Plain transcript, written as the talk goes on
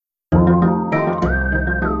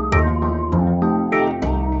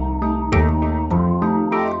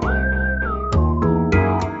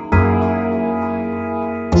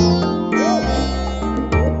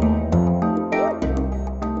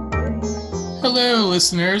Hello,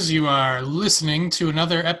 listeners. You are listening to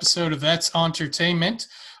another episode of That's Entertainment.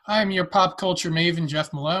 I'm your pop culture maven,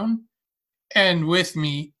 Jeff Malone. And with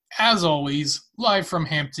me, as always, live from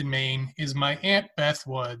Hampton, Maine, is my Aunt Beth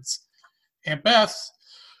Woods. Aunt Beth,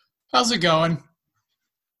 how's it going?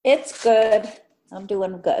 It's good. I'm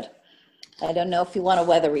doing good. I don't know if you want a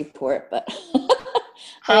weather report, but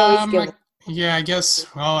I always give. Yeah, I guess,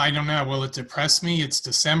 well, I don't know. Will it depress me? It's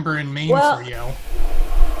December in Maine for Well, you.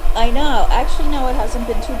 I know. Actually, no, it hasn't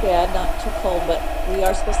been too bad, not too cold, but we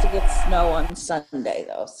are supposed to get snow on Sunday,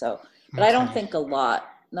 though. So, but I don't Okay. think a lot.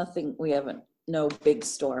 Nothing. We haven't. No big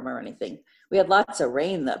storm or anything. We had lots of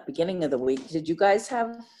rain the beginning of the week. Did you guys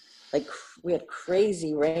have we had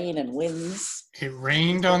crazy rain and winds? It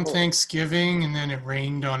rained on Thanksgiving, and then it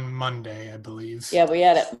rained on Monday, I believe. Yeah, we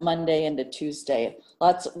had it Monday into Tuesday.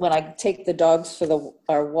 When I take the dogs for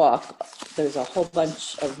our walk, there's a whole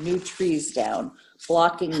bunch of new trees down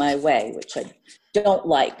blocking my way, which I don't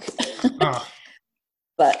like. Oh,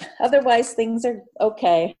 But otherwise, things are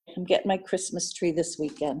okay. I'm getting my Christmas tree this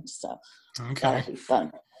weekend, so okay. that'll be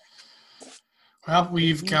fun. Well,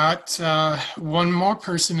 we've got one more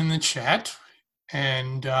person in the chat,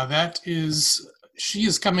 and she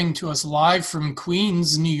is coming to us live from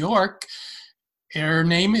Queens, New York. Her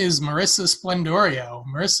name is Marissa Splendorio.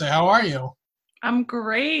 Marissa, how are you? I'm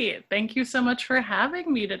great. Thank you so much for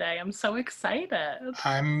having me today. I'm so excited.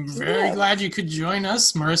 I'm very glad you could join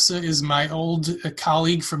us. Marissa is my old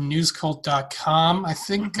colleague from newscult.com. I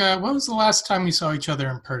think, when was the last time we saw each other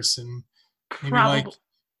in person? Maybe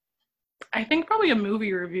I think probably a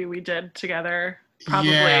movie review we did together.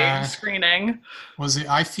 Probably screening. Was it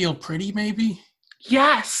I Feel Pretty, maybe?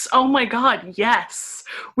 Yes. Oh my God. Yes.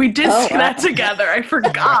 We did see that together. I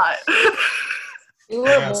forgot. You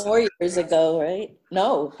were more years ago, right?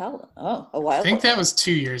 No. A while ago. I think that was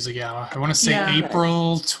 2 years ago. I want to say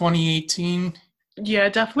April 2018. Yeah,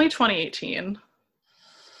 definitely 2018.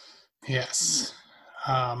 Yes.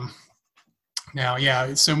 Now,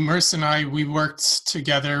 so Marissa and I, we worked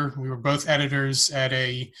together. We were both editors at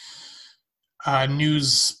a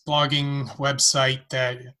news blogging website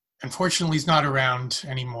that unfortunately is not around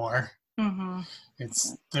anymore. Mm-hmm.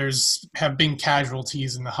 There's have been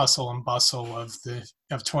casualties in the hustle and bustle of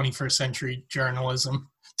 21st century journalism,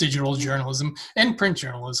 digital journalism, and print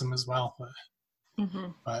journalism as well.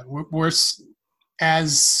 But we're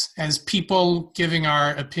as people giving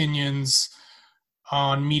our opinions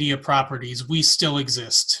on media properties, we still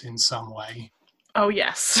exist in some way. Oh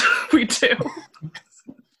yes, we do.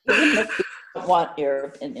 Even if you don't want your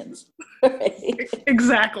opinions, right?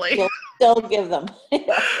 Exactly. You'll still give them.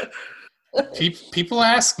 People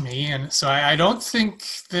ask me, and so I don't think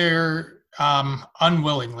they're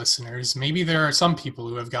unwilling listeners. Maybe there are some people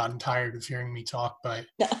who have gotten tired of hearing me talk, but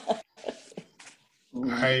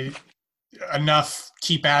enough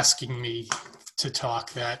keep asking me to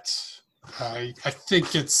talk that I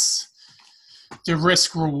think it's the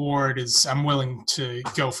risk reward is I'm willing to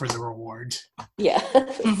go for the reward. Yeah.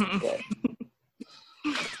 Good.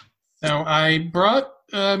 So I brought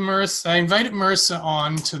I invited Marissa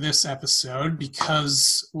on to this episode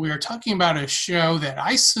because we are talking about a show that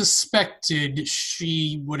I suspected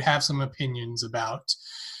she would have some opinions about.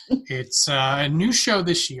 It's a new show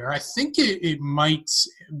this year. I think it might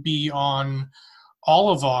be on all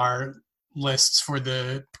of our lists for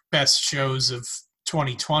the best shows of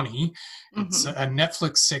 2020. It's a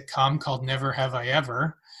Netflix sitcom called Never Have I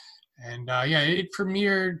Ever. And it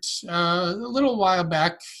premiered a little while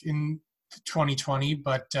back in 2020,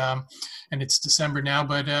 but and it's December now.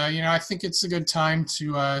 But I think it's a good time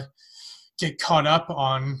to get caught up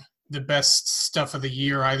on the best stuff of the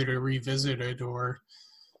year, either to revisit it or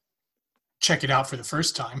check it out for the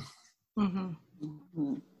first time. And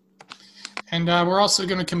we're also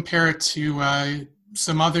going to compare it to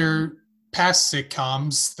some other past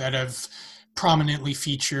sitcoms that have prominently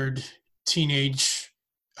featured female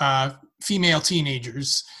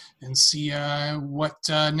teenagers, and see what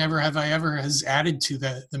Never Have I Ever has added to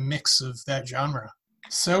the mix of that genre.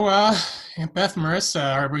 So, Aunt Beth,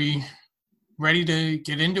 Marissa, are we ready to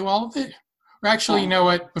get into all of it? Or actually, you know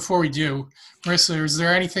what? Before we do, Marissa, is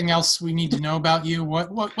there anything else we need to know about you?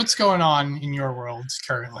 What's going on in your world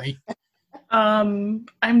currently? I'm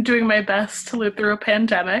doing my best to live through a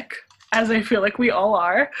pandemic, as I feel like we all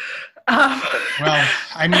are. Well,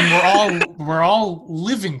 I mean, we're all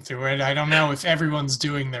living through it. I don't know if everyone's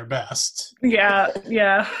doing their best. Yeah.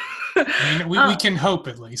 I mean, we can hope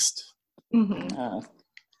at least.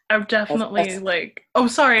 I've definitely oh,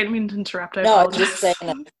 sorry, I didn't mean to interrupt. No, I'm just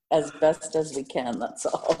saying as best as we can. That's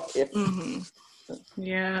all.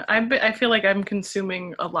 Yeah, I feel like I'm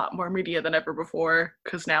consuming a lot more media than ever before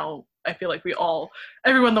because now I feel like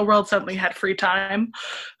everyone in the world suddenly had free time.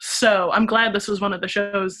 So I'm glad this was one of the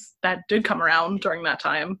shows that did come around during that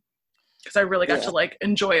time, because I really got to like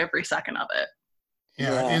enjoy every second of it.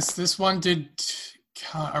 Yeah, this one did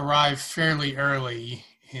arrive fairly early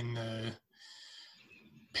in the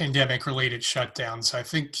pandemic-related shutdown, so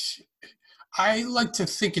I like to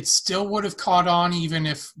think it still would have caught on even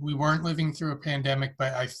if we weren't living through a pandemic,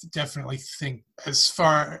 but I definitely think as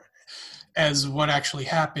far as what actually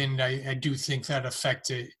happened, I do think that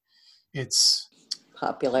affected its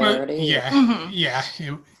popularity. Well, yeah.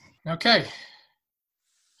 Okay.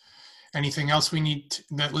 Anything else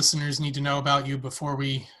that listeners need to know about you before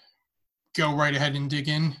we go right ahead and dig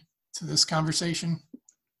in to this conversation?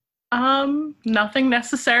 Nothing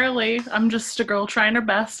necessarily. I'm just a girl trying her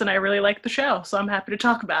best, and I really like the show, so I'm happy to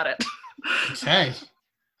talk about it. Okay.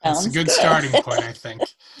 That's a good Sounds starting point, I think.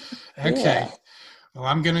 Okay. Yeah. Well,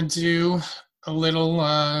 I'm going to do a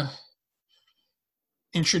little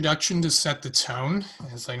introduction to set the tone,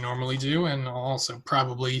 as I normally do, and I'll also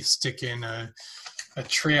probably stick in a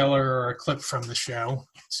trailer or a clip from the show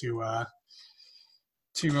to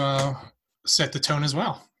set the tone as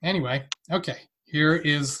well. Anyway, okay, here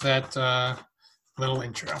is that little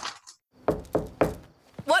intro.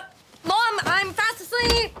 What? Mom, I'm fast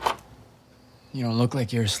asleep! You don't look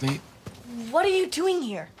like you're asleep. What are you doing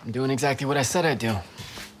here? I'm doing exactly what I said I'd do.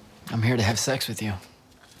 I'm here to have sex with you.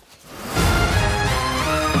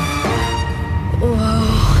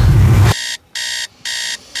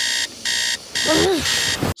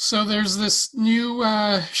 So there's this new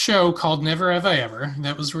show called Never Have I Ever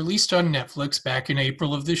that was released on Netflix back in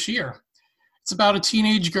April of this year. It's about a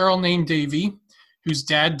teenage girl named Davy whose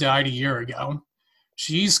dad died a year ago.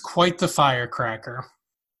 She's quite the firecracker.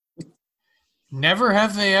 Never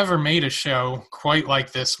have they ever made a show quite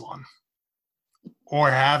like this one. Or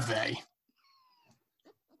have they?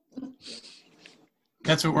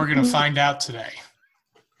 That's what we're going to find out today.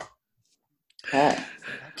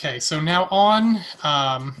 Okay, so now on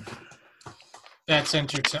That's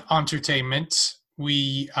Entertainment,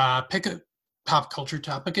 we pick a pop culture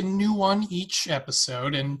topic, a new one each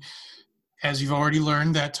episode, and as you've already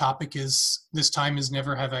learned, that topic this time is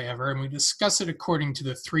Never Have I Ever, and we discuss it according to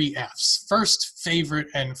the 3 Fs: first, favorite,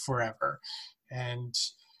 and forever. And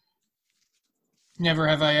Never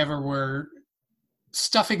Have I Ever, we're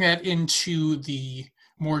stuffing that into the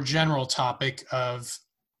more general topic of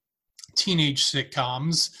teenage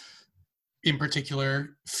sitcoms, in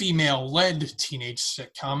particular female-led teenage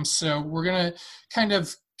sitcoms. So we're going to kind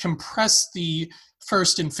of compress the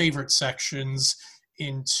first and favorite sections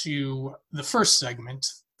into the first segment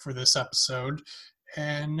for this episode.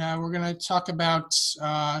 And we're going to talk about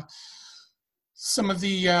some of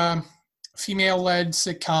the female-led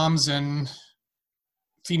sitcoms and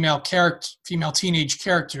female teenage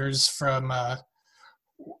characters from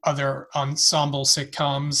other ensemble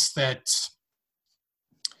sitcoms that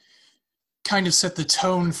kind of set the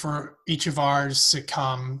tone for each of our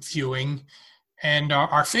sitcom viewing, and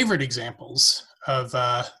our favorite examples of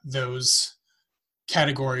those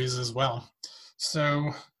categories as well.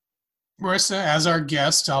 So, Marissa, as our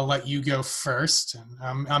guest, I'll let you go first,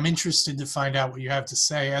 and I'm interested to find out what you have to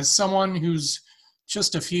say. As someone who's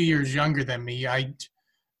just a few years younger than me, I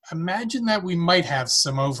imagine that we might have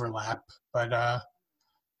some overlap, but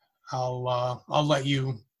I'll let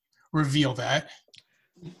you reveal that.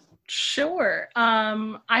 Sure.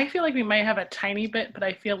 I feel like we might have a tiny bit, but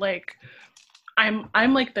I feel like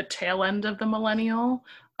I'm like the tail end of the millennial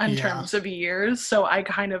in terms of years, so I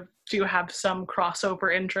kind of do have some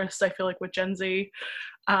crossover interests, I feel like, with Gen Z.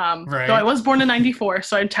 Right. Though I was born in 94,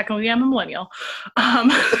 so I technically am a millennial,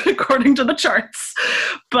 according to the charts.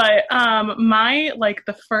 But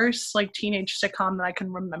the first teenage sitcom that I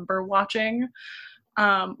can remember watching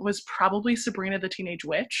was probably Sabrina the Teenage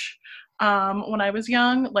Witch. When I was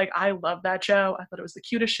young, I loved that show. I thought it was the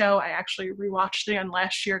cutest show. I actually rewatched it again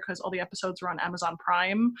last year because all the episodes were on Amazon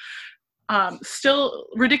Prime. Still,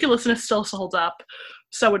 ridiculousness still holds up.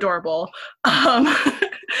 So adorable.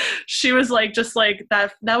 She was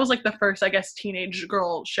that was the first, I guess, teenage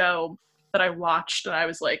girl show that I watched, and I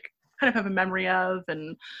was kind of have a memory of,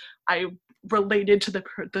 and I related to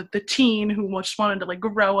the teen who just wanted to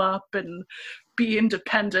grow up and be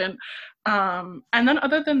independent. And then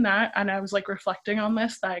other than that, and I was reflecting on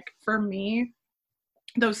this, for me,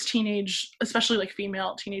 those teenage, especially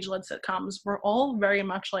female teenage led sitcoms were all very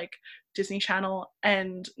much Disney Channel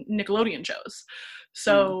and Nickelodeon shows.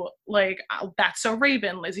 So That's So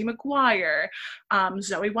Raven, Lizzie McGuire,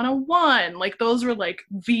 Zoe 101, those were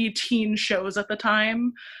the teen shows at the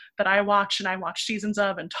time that I watched and I watched seasons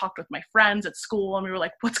of and talked with my friends at school, and we were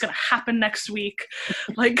like, what's going to happen next week?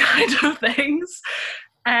 Like, kind of things.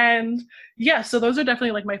 And yeah, so those are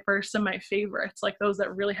definitely like my first and my favorites, like those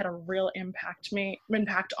that really had a real impact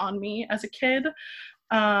on me as a kid.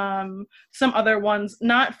 Some other ones,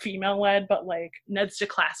 not female led, but like Ned's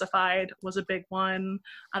Declassified was a big one.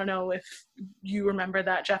 I don't know if you remember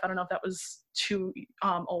that, Jeff. I don't know if that was too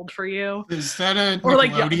old for you. Is that a Or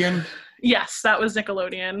like Nickelodeon? Yes, that was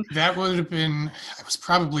Nickelodeon. That would have been, I was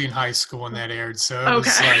probably in high school when that aired, so it was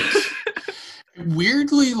Okay. like,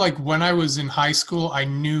 weirdly, like when I was in high school, I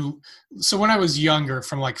knew, so when I was younger,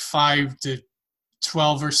 from like 5 to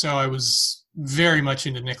 12 or so, I was very much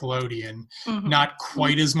into Nickelodeon, Mhm. not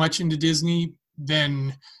quite as much into Disney.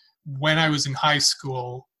 Then when I was in high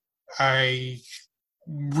school, I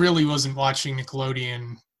really wasn't watching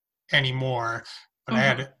Nickelodeon anymore, but I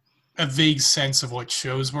had a vague sense of what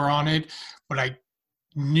shows were on it. But I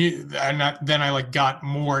knew, and then I like got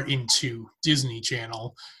more into Disney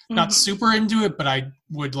Channel. Not super into it, but I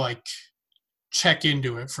would like check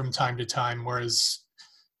into it from time to time, whereas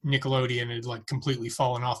Nickelodeon had like completely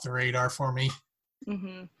fallen off the radar for me.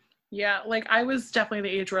 Mm-hmm. Yeah, like I was definitely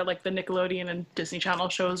the age where like the Nickelodeon and Disney Channel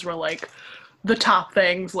shows were like the top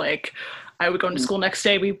things. Like I would go into school next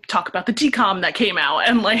day, we talk about the Sitcom that came out,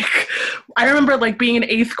 and like I remember like being in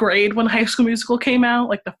 8th grade when High School Musical came out,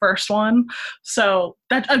 like the first one. So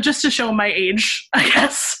that just to show my age, I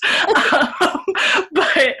guess.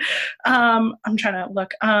 But I'm trying to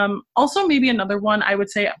look. Also, maybe another one I would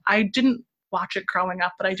say, I didn't watch it growing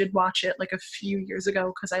up, but I did watch it like a few years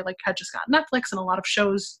ago because I like had just got Netflix, and a lot of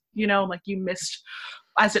shows, you know, like you missed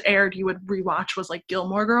as it aired, you would rewatch, was like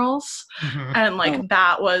Gilmore Girls. And like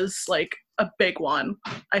that was like a big one,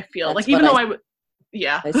 I feel. That's like even though I would,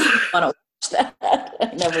 yeah. I want to watch that.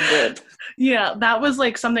 I never did. Yeah, that was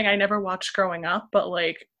like something I never watched growing up, but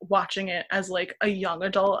like watching it as like a young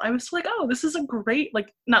adult, I was like, oh, this is a great,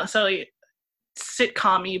 like not necessarily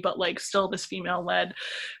sitcom-y, but like still this female-led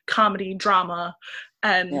comedy drama,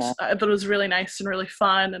 and I thought it was really nice and really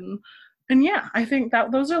fun, and yeah, I think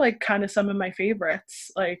that those are like kind of some of my favorites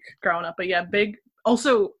like growing up. But yeah, big.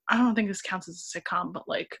 Also, I don't think this counts as a sitcom, but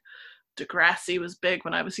like Degrassi was big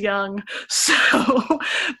when I was young, so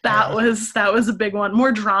that was a big one.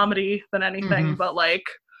 More dramedy than anything, but like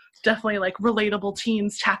definitely like relatable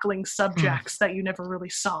teens tackling subjects that you never really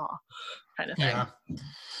saw, kind of thing. Yeah.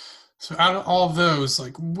 So out of all of those,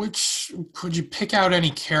 like, which could you pick out any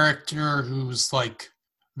character who's like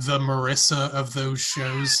the Marissa of those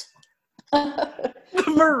shows? The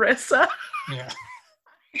Marissa? Yeah.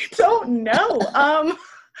 I don't know.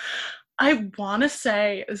 I want to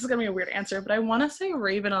say, this is gonna be a weird answer, but I want to say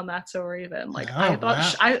Raven on That's So Raven. Like I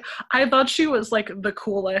thought she was like the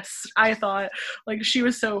coolest. I thought like she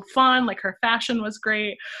was so fun. Like her fashion was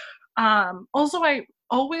great. Also, I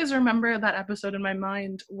always remember that episode in my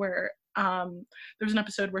mind where there's an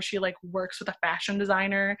episode where she like works with a fashion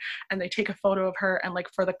designer, and they take a photo of her, and like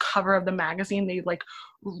for the cover of the magazine they like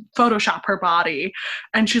Photoshop her body,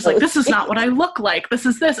 and she's like, this is not what I look like, this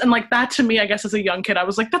is this. And like that to me, I guess as a young kid, I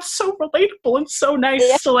was like, that's so relatable and so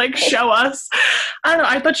nice to like show us. I don't know,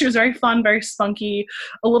 I thought she was very fun, very spunky,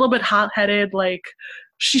 a little bit hot-headed. Like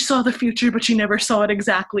she saw the future but she never saw it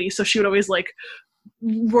exactly, so she would always like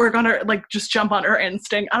work on her, like just jump on her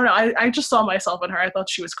instinct. I don't know, I just saw myself in her. I thought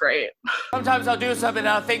she was great. Sometimes I'll do something and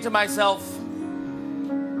I'll think to myself,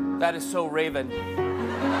 that is so Raven.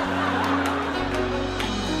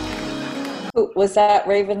 Was that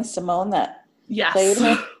Raven Simone that played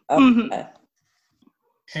her? Okay.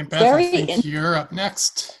 Hey Beth, I think you're up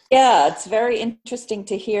next. Yeah, it's very interesting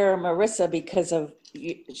to hear Marissa because of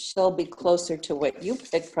she'll be closer to what you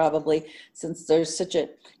picked probably, since there's such a,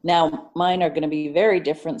 now mine are going to be very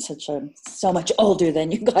different since I'm so much older than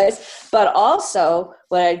you guys. But also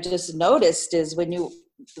what I just noticed is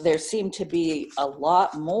there seemed to be a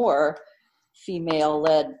lot more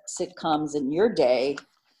female-led sitcoms in your day.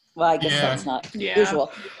 Well, I guess that's not usual.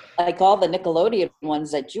 Like all the Nickelodeon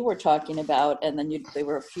ones that you were talking about, and then there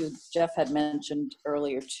were a few Jeff had mentioned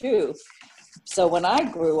earlier too. So when I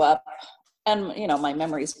grew up, and you know, my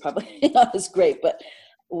memory is probably not as great, but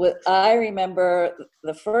I remember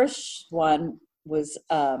the first one was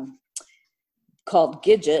called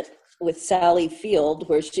Gidget with Sally Field,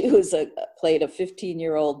 where she was played a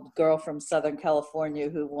 15-year-old girl from Southern California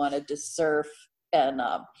who wanted to surf and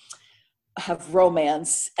have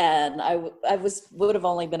romance. And I would have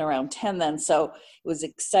only been around 10 then, so it was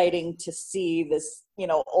exciting to see this, you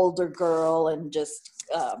know, older girl and just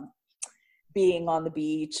being on the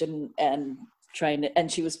beach and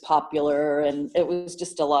and she was popular, and it was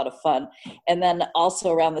just a lot of fun. And then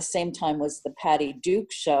also around the same time was the Patty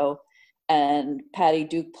Duke show, and Patty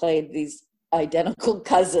Duke played these identical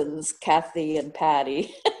cousins, Kathy and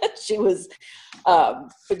Patty. she was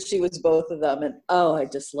but she was both of them, and I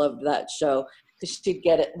just loved that show, because she'd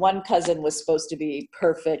get it. One cousin was supposed to be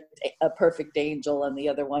a perfect angel, and the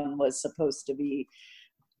other one was supposed to be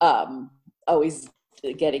always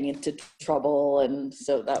getting into trouble, and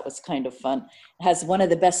so that was kind of fun. It has one of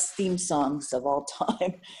the best theme songs of all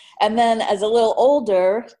time. And then as a little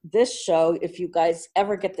older, this show, if you guys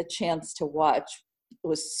ever get the chance to watch, it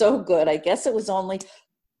was so good. I guess it was only,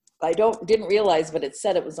 didn't realize, but it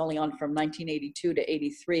said it was only on from 1982 to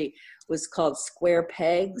 83, was called Square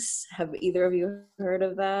Pegs. Have either of you heard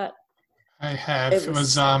of that? I have. It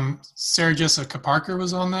was Sarah Jessica Parker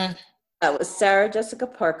was on that? That was Sarah Jessica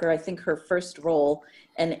Parker, I think her first role,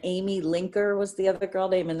 and Amy Linker was the other girl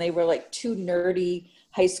name, and they were like two nerdy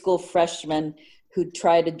high school freshmen who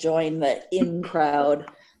tried to join the in crowd.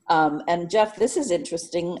 And Jeff, this is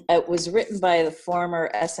interesting. It was written by the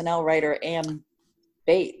former SNL writer Ann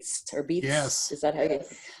Bates, or Beats. Yes. Is that how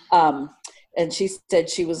you? And she said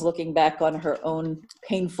she was looking back on her own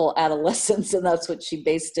painful adolescence, and that's what she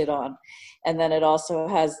based it on. And then it also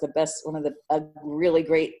has a really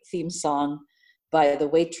great theme song by the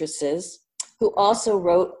Waitresses, who also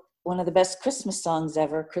wrote one of the best Christmas songs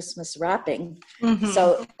ever, Christmas Wrapping. Mm-hmm.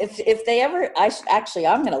 So if they ever,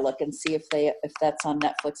 I'm going to look and see if that's on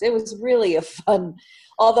Netflix. It was really a fun,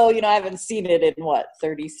 although, I haven't seen it in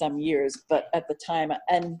 30 some years, but at the time,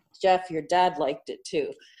 and Jeff, your dad liked it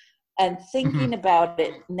too. And thinking about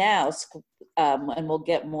it now, and we'll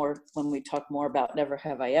get more when we talk more about Never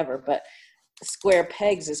Have I Ever, but Square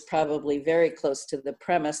Pegs is probably very close to the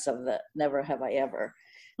premise of the Never Have I Ever,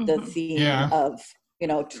 the theme of,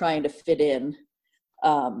 trying to fit in.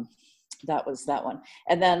 That was that one.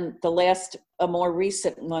 And then a more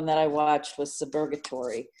recent one that I watched was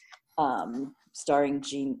Suburgatory, starring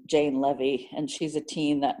Jane Levy. And she's a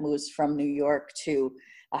teen that moves from New York to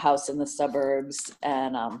a house in the suburbs,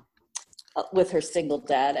 and with her single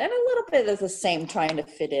dad, and a little bit of the same, trying to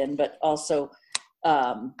fit in, but also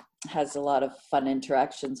has a lot of fun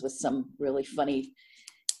interactions with some really funny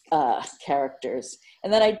characters.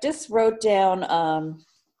 And then I just wrote down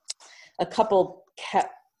a couple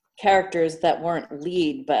characters that weren't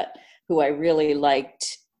lead, but who I really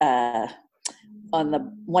liked. On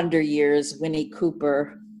the Wonder Years, Winnie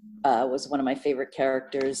Cooper was one of my favorite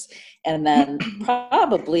characters. And then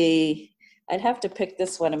probably I'd have to pick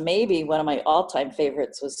this one, and maybe one of my all-time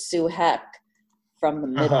favorites was Sue Heck from The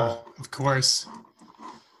Middle. Of course.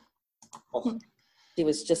 She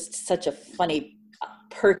was just such a funny,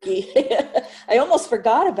 perky. I almost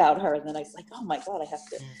forgot about her, and then I was like, oh my God, I have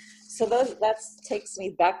to. So that takes me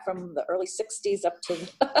back from the early 60s up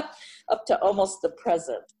to almost the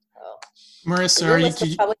present. So, Marissa,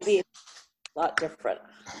 did probably be a lot different.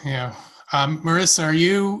 Yeah. Marissa,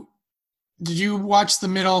 did you watch The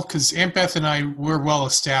Middle? Because Aunt Beth and I were well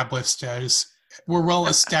established as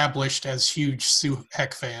huge Sue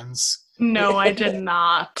Heck fans. No, I did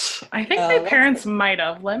not. I think my parents might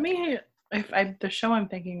have. The show I'm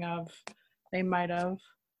thinking of, they might have.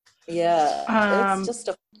 Yeah. It's just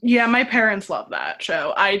yeah, my parents love that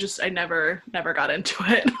show. I never got into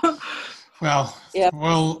it. Well, yeah.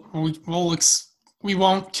 We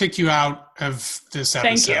won't kick you out of this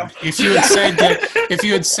episode. Thank you. If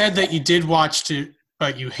you had said that you did watch it,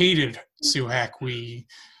 but you hated Sue Heck, we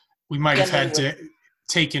might have had to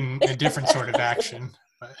taken a different sort of action.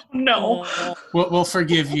 But no, we'll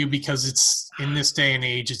forgive you, because it's in this day and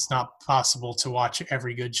age, it's not possible to watch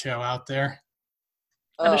every good show out there.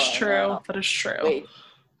 That is true. No. That is true. Wait.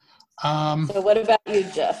 So what about you,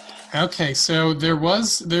 Jeff? Okay, so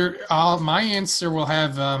my answer will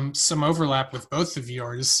have some overlap with both of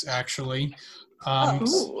yours, actually.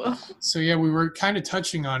 So yeah, we were kind of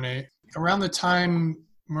touching on it. Around the time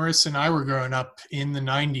Marissa and I were growing up in the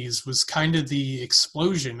 90s was kind of the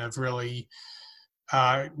explosion of really,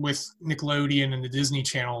 with Nickelodeon and the Disney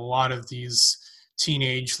Channel, a lot of these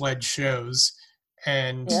teenage-led shows.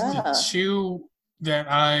 And the two that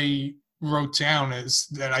I wrote down as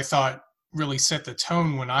that I thought really set the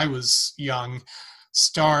tone when I was young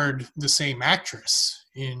starred the same actress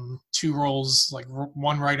in two roles, like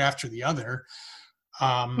one right after the other.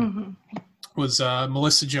 Was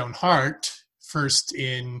Melissa Joan Hart, first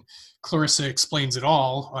in Clarissa Explains It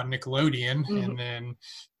All on Nickelodeon, and then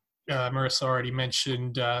Marissa already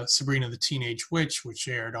mentioned Sabrina the Teenage Witch, which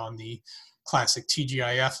aired on the classic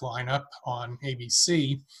TGIF lineup on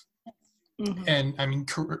ABC. And I mean,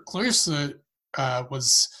 Clarissa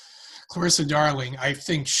Clarissa Darling, I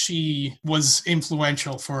think she was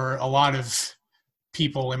influential for a lot of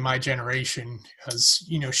people in my generation because,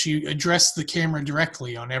 she addressed the camera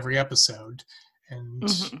directly on every episode. And,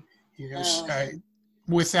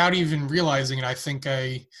 without even realizing it, I think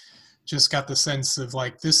I just got the sense of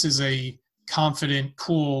like, this is a confident,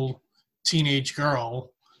 cool teenage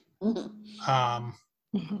girl.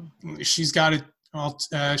 She's got it.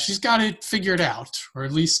 She's got it figured out, or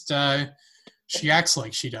at least she acts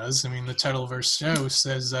like she does. I mean, the title of her show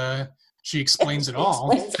says she explains it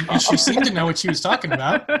all. And she seemed to know what she was talking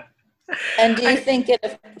about. And do you think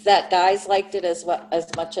that guys liked it as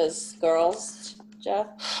much as girls, Jeff?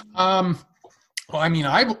 Well, I mean,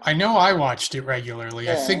 I know I watched it regularly.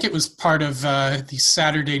 Yeah. I think it was part of the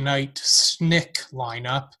Saturday night SNCC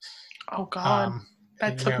lineup. Oh, God.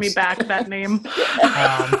 That took me back, that name.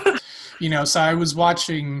 So I was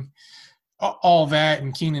watching all that,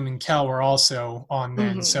 and Keenan and Kel were also on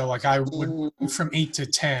then. So like I would, from 8 to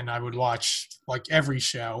 10, I would watch like every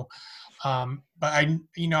show. But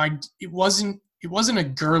it wasn't a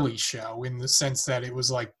girly show in the sense that it was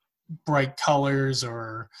like bright colors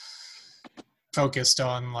or focused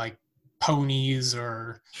on like ponies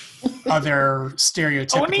or other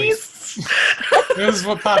stereotypically. Ponies? This is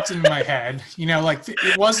what popped into my head.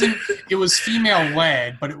 It was female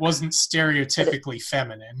led, but it wasn't stereotypically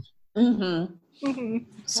feminine.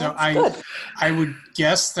 So I would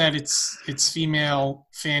guess that its female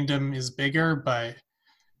fandom is bigger, but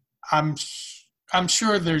I'm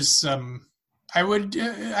sure there's some. I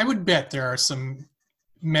would bet there are some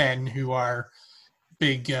men who are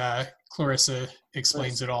big Clarissa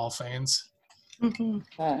Explains It All fans. And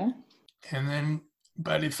then,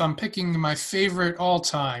 but if I'm picking my favorite all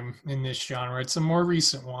time in this genre, it's a more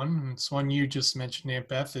recent one. It's one you just mentioned, Aunt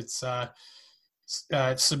Beth. It's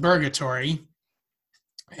Suburgatory,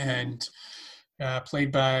 and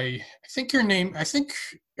played by I think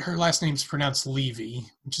her last name's pronounced Levy,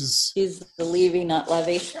 which is She's the Levy, not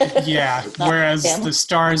Levy. yeah. Not Whereas him. the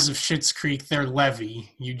stars of Schitt's Creek, they're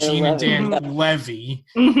Levy. Eugene and Dan Levy,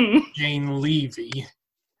 Jane Levy.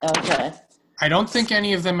 Okay. I don't think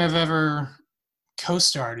any of them have ever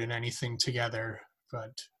co-starred in anything together,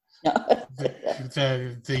 but No.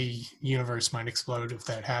 the universe might explode if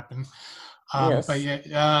that happened. Yes. But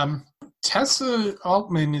yeah, Tessa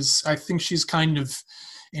Altman is. I think she's kind of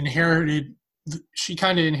inherited. She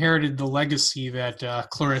kind of inherited the legacy that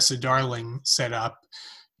Clarissa Darling set up.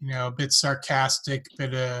 A bit sarcastic,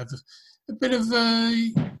 a bit of.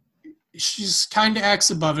 She's kind of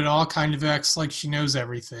acts above it all. Kind of acts like she knows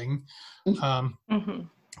everything.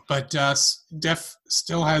 But Def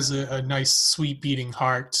still has a nice, sweet beating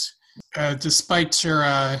heart. Despite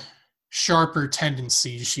her sharper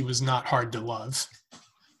tendencies, she was not hard to love.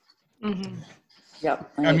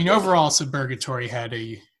 Yep. I mean, overall, Suburgatory had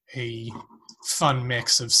a fun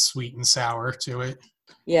mix of sweet and sour to it.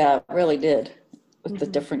 Yeah, it really did, with the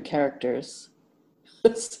different characters.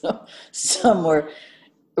 So, some were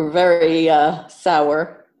very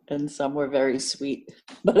sour and some were very sweet,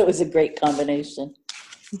 but it was a great combination.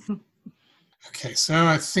 Okay, so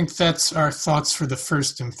I think that's our thoughts for the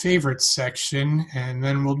first and favorite section, and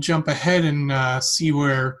then we'll jump ahead and see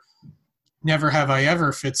where Never Have I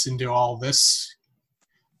Ever fits into all this.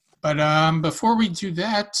 But before we do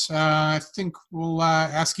that, I think we'll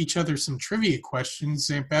ask each other some trivia questions.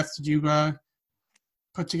 Aunt Beth, did you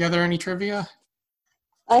put together any trivia?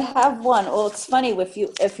 I have one. Well, it's funny, if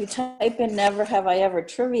you type in Never Have I Ever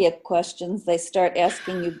trivia questions, they start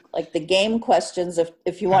asking you like the game questions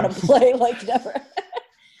if you want to play like never.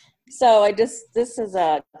 So this is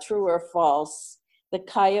a true or false. The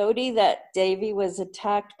coyote that Davy was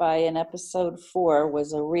attacked by in episode 4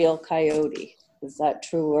 was a real coyote. Is that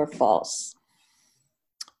true or false?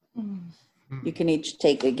 You can each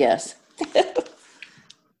take a guess.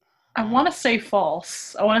 I want to say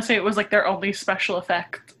false. I want to say it was like their only special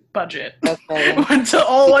effect budget. Okay. went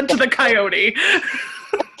to the coyote.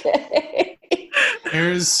 Okay.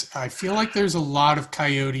 I feel like there's a lot of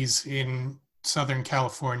coyotes in Southern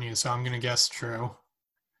California, so I'm going to guess true.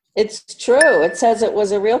 It's true. It says it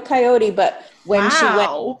was a real coyote, but when she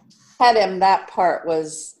had him, that part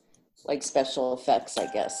was like special effects,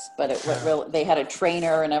 I guess. But it went real. They had a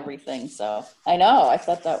trainer and everything. So I know. I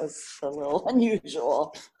thought that was a little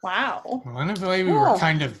unusual. Wow. Well, in a way, we were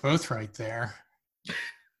kind of both right there.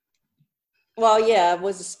 Well, yeah, it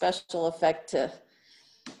was a special effect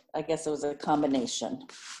I guess it was a combination.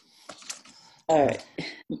 All right.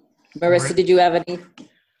 Marissa, did you have any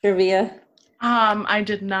trivia? I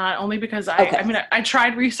did not, only because I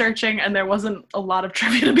tried researching and there wasn't a lot of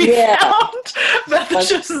trivia to be found. But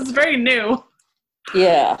it's very new.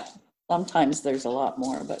 Yeah. Sometimes there's a lot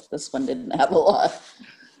more, but this one didn't have a lot.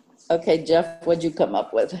 Okay, Jeff, what'd you come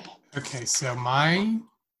up with? Okay, so my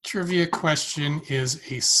trivia question is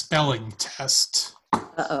a spelling test.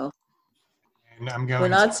 Uh-oh. And I'm We're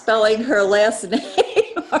going not spelling her last name,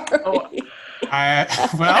 are Oh. we?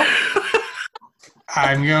 well,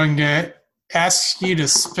 I'm going to ask you to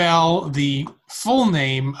spell the full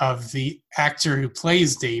name of the actor who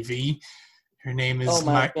plays Devi. Her name is Oh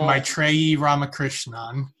my God. Maitreyi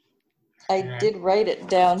Ramakrishnan. I did write it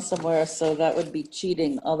down somewhere, so that would be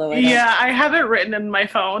cheating, although I don't. Yeah, I have it written in my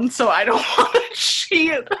phone, so I don't want to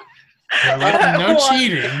cheat. No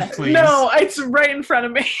cheating, please. No, it's right in front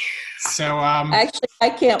of me. So Actually, I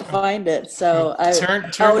can't find it, so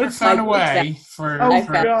turn your phone away for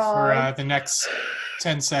the next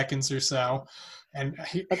 10 seconds or so, and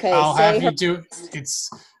Okay, I'll say have her- you do it's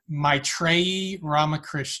Maitreyi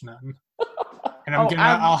Ramakrishnan, and Oh,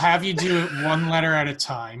 I'll have you do it one letter at a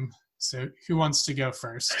time. So who wants to go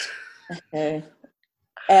first? Okay.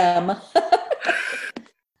 M.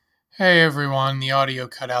 Hey everyone, the audio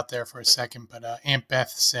cut out there for a second, but Aunt Beth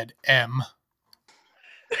said M.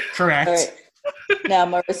 Correct. All right. Now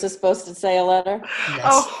Marissa's supposed to say a letter. Yes.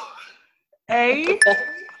 Oh, A.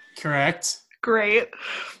 Correct. Great.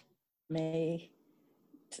 May.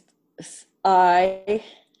 I.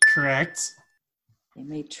 Correct.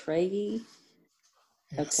 Maitreyi.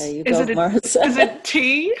 Yes. Okay, you Is go, it Marissa. Is it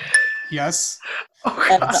T? Yes. Oh,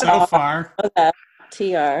 And God. So far.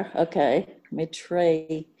 TR. Okay.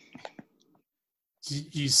 Maitreyi.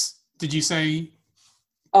 Did you say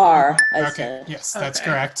R. I okay? said. Yes, that's Okay.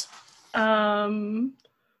 correct.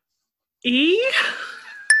 E?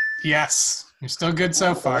 Yes, you're still good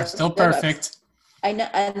so far. that's Still good. perfect. I know,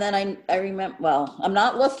 and then I remember. Well, I'm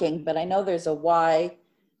not looking, but I know there's a Y.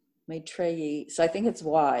 Maitreyi. So I think it's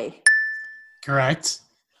Y. Correct.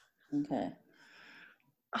 Okay.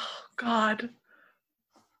 Oh, God.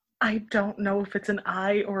 I don't know if it's an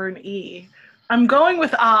I or an E. I'm going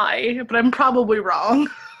with I, but I'm probably wrong.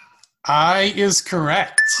 I is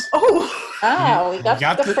correct. Oh, Ah, we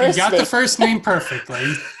got, the first you got name. the first name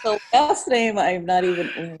perfectly. The last name, I'm not even.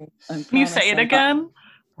 can you say it I'm not- again?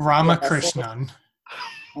 Ramakrishnan.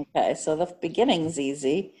 Okay, so the beginning's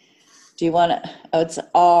easy. Do you want to? Oh, it's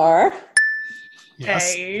R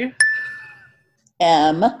Yes. A.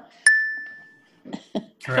 M. I feel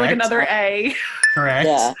like Correct. another A. Correct.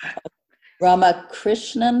 Yeah,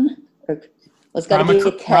 Ramakrishnan. It's got to be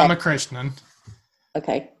a K. Ramakrishnan.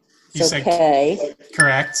 Okay, You so said K.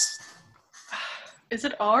 correct. Is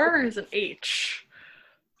it R or is it H?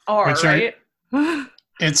 R, Which are- right?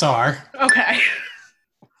 It's R. Okay.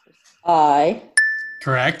 I.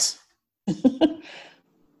 Correct.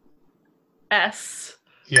 S.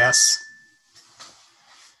 Yes.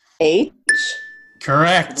 H.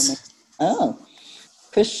 Correct. Oh,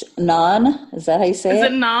 Krishnan. Is that how you say Is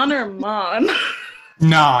it? it non or mon?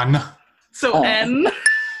 Non. So Oh. N.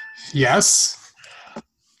 Yes.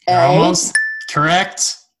 A. You're almost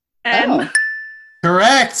correct. N. Oh.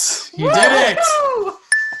 Correct. You did it. Woo!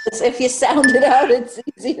 If you sound it out, it's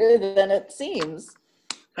easier than it seems.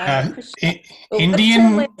 Krishnan. But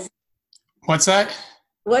Indian. What's that?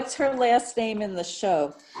 What's her last name in the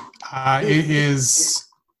show? It is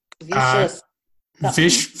Vishwas.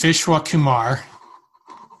 Vishwa Kumar.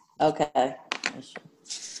 Okay.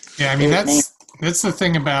 Yeah, I mean Great name. that's the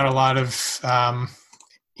thing about a lot of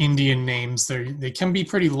Indian names. They can be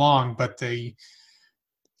pretty long, but they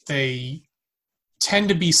tend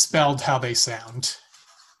to be spelled how they sound.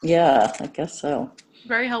 Yeah, I guess so.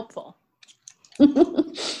 Very helpful.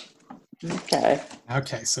 Okay.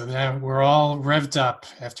 Okay, so now we're all revved up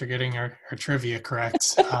after getting our trivia correct.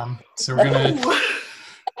 So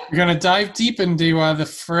we're gonna dive deep into the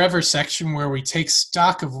forever section where we take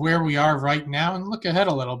stock of where we are right now and look ahead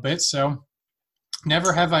a little bit. So,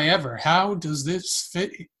 never have I ever. How does this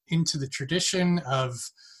fit into the tradition of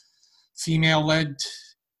female-led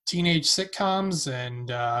teenage sitcoms,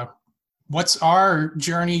 and what's our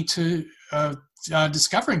journey to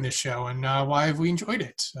discovering this show, and why have we enjoyed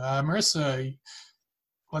it? Marissa,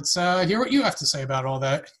 let's hear what you have to say about all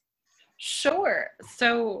that. Sure.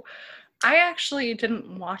 So I actually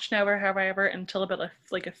didn't watch Never Have I Ever until about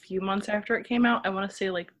like a few months after it came out. I want to say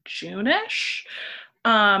like June-ish.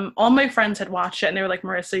 All my friends had watched it and they were like,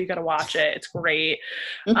 Marissa, you gotta watch it. It's great.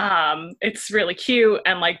 It's really cute.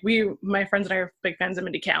 And like my friends and I are big fans of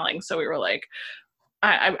Mindy Kaling. So we were like,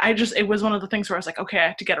 I just, it was one of the things where I was like, okay, I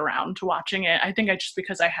have to get around to watching it. I think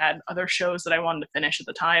because I had other shows that I wanted to finish at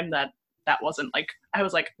the time that wasn't like, I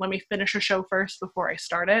was like, let me finish a show first before I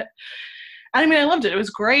start it. I mean, I loved it. It was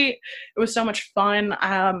great. It was so much fun.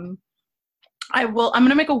 I'm going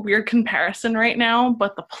to make a weird comparison right now,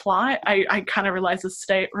 but the plot, I kind of realized this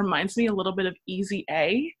today, it reminds me a little bit of Easy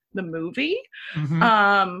A, the movie,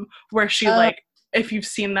 where she, like, if you've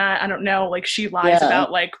seen that, I don't know, like, she lies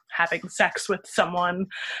about, like, having sex with someone,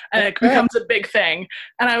 and it becomes a big thing.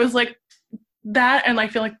 And I was like, that, and I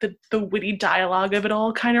feel like the witty dialogue of it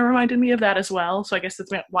all kind of reminded me of that as well. So I guess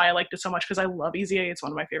that's why I liked it so much, because I love Easy A. It's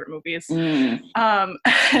one of my favorite movies. And I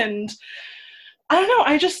don't know,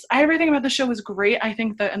 everything about the show was great. I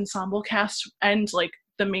think the ensemble cast and like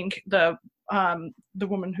the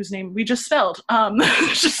woman whose name we just spelled,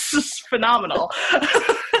 just phenomenal.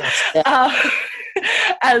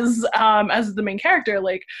 As the main character,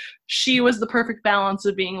 like, she was the perfect balance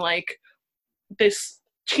of being like this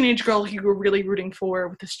teenage girl who you were really rooting for,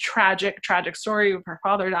 with this tragic story of her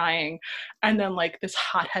father dying, and then like this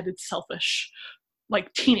hot-headed, selfish,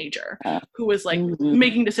 like, teenager who was like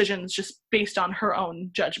making decisions just based on her own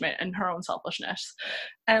judgment and her own selfishness.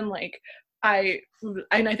 And like I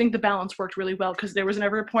think the balance worked really well, because there was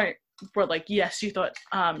never a point where, like, yes, you thought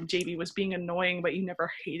JB was being annoying, but you never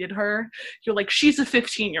hated her. You're like, she's a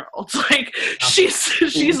 15-year-old, like,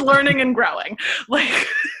 she's learning and growing, like,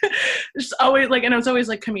 just always, like, and it was always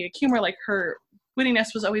like comedic humor, like, her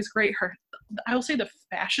wittiness was always great. I will say the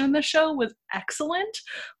fashion in the show was excellent.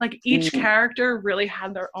 Like, each character really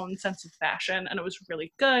had their own sense of fashion, and it was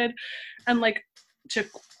really good. And like, to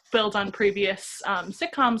build on previous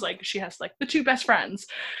sitcoms, like, she has like the two best friends,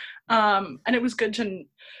 and it was good to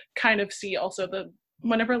kind of see also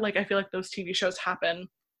whenever, like, I feel like those TV shows happen,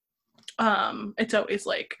 it's always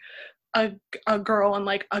like a girl and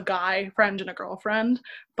like a guy friend and a girlfriend,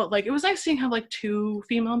 but like, it was nice seeing how like two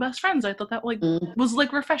female best friends. I thought that like was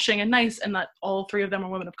like refreshing and nice, and that all three of them are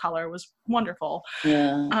women of color was wonderful.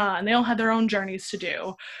 And they all had their own journeys to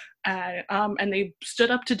do, and they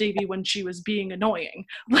stood up to Davy when she was being annoying.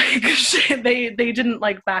 Like, they didn't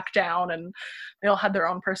like back down, and they all had their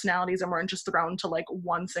own personalities and weren't just thrown to like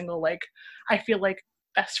one single, like, I feel like,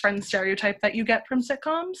 best friend stereotype that you get from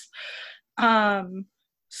sitcoms.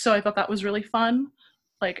 So I thought that was really fun,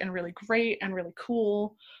 like, and really great and really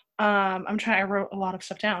cool. I wrote a lot of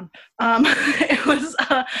stuff down. It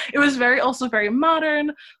was also very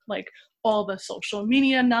modern, like, all the social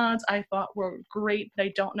media nods I thought were great.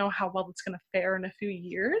 I don't know how well it's going to fare in a few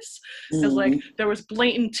years, because like, there was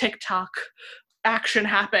blatant TikTok action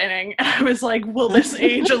happening, and I was like, will this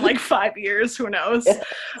age in like 5 years? Who knows?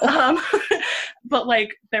 But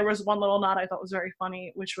like, there was one little nod I thought was very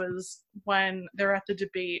funny, which was when they're at the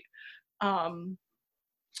debate,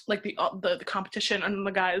 like the competition, and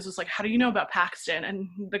the guy was like, how do you know about Paxton? And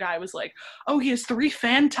the guy was like, oh, he has 3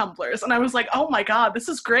 fan tumblers. And I was like, oh my god, this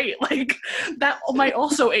is great. Like, that might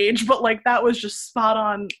also age, but like, that was just spot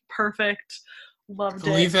on, perfect. Loved it. I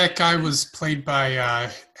believe that guy was played by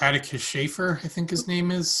Atticus Schaefer, I think his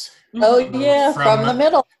name is. Oh yeah, from the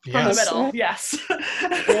middle. Yes. From the middle, yes.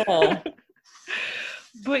 Yeah.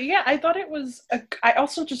 But yeah, I thought it was, I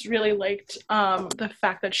also just really liked the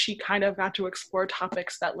fact that she kind of got to explore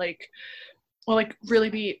topics that like, well, like, really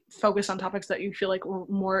be focused on topics that you feel like were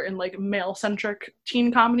more in like male-centric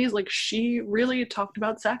teen comedies. Like, she really talked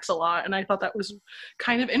about sex a lot, and I thought that was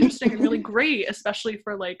kind of interesting and really great, especially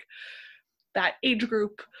for like that age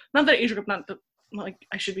group. Not like,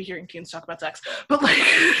 I should be hearing teens talk about sex, but like,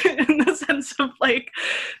 in the sense of like,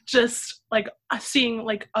 just like seeing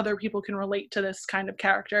like other people can relate to this kind of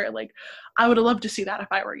character. Like, I would have loved to see that if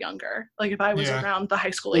I were younger, like if I was around the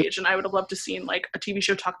high school age, and I would have loved to seen like a TV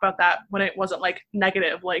show talk about that when it wasn't like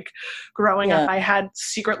negative. Like, growing up, I had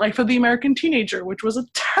Secret Life of the American Teenager, which was a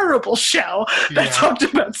terrible show that talked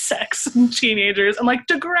about sex and teenagers, and like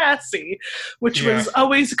Degrassi, which was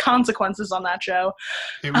always consequences on that show.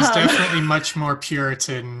 It was definitely much more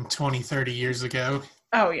Puritan 20, 30 years ago.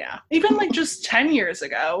 Oh yeah, even like just 10 years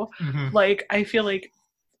ago. Like, I feel like,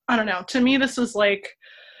 I don't know, to me this was like,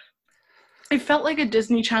 it felt like a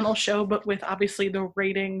Disney Channel show, but with obviously the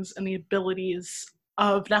ratings and the abilities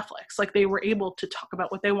of Netflix. Like, they were able to talk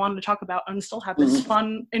about what they wanted to talk about and still have this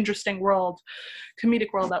fun, interesting world, comedic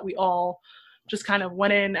world that we all just kind of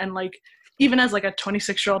went in, and like, even as like a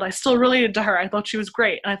 26-year-old, I still related to her. I thought she was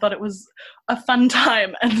great, and I thought it was a fun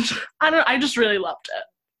time, and I just really loved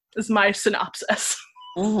it. Is my synopsis.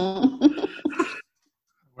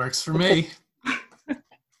 Works for me.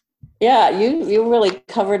 Yeah, you really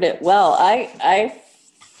covered it well. I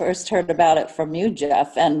first heard about it from you,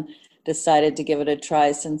 Jeff, and decided to give it a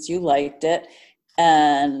try since you liked it,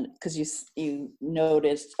 and because you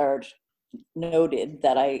noticed or noted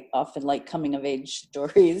that I often like coming of age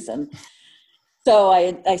stories, and so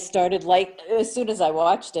I started, like, as soon as I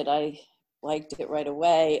watched it, I liked it right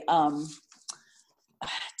away.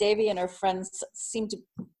 Davy and her friends seem to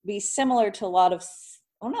be similar to a lot of,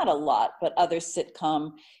 well, not a lot, but other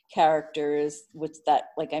sitcom characters, with that,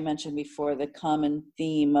 like I mentioned before, the common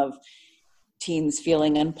theme of teens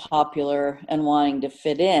feeling unpopular and wanting to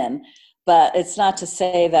fit in. But it's not to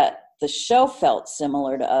say that the show felt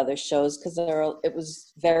similar to other shows, because it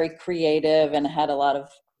was very creative and had a lot of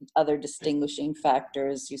other distinguishing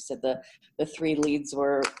factors. You said the three leads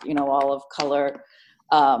were, all of color.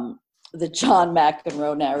 The John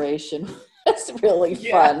McEnroe narration was really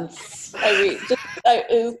fun. I mean,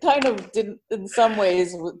 it kind of didn't, in some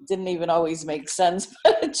ways, didn't even always make sense,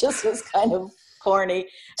 but it just was kind of corny.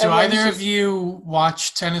 Do either of you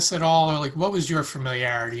watch tennis at all, or like, what was your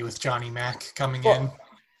familiarity with Johnny Mac coming in?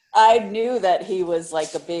 I knew that he was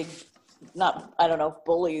like a big, I don't know if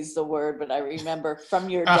bully is the word, but I remember from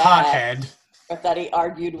your dad, hothead, that he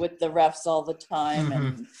argued with the refs all the time,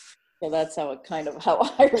 and so that's how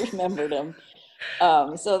I remembered him.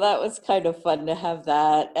 So that was kind of fun to have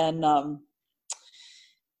that, and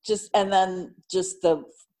then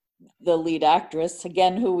the lead actress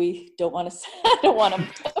again, who we don't want to I don't want to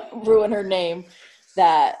ruin her name,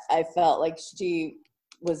 that I felt like she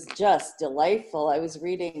was just delightful. I was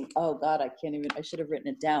reading, oh God, I should have written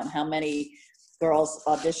it down, how many girls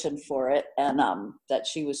auditioned for it, and that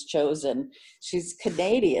she was chosen. She's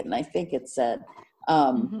Canadian, I think it said.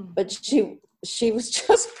 But she was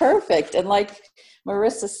just perfect. And like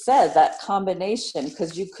Marissa said, that combination,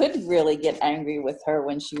 because you could really get angry with her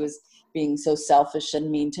when she was being so selfish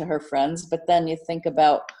and mean to her friends, but then you think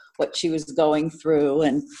about what she was going through,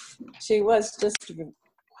 and she was just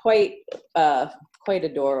quite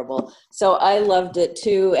adorable. So I loved it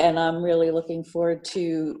too, and I'm really looking forward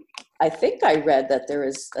to, I think I read that there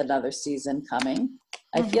is another season coming.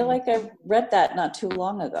 I feel like I read that not too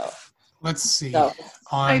long ago. Let's see. So,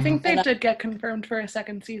 I think they did get confirmed for a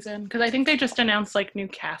second season, because I think they just announced like new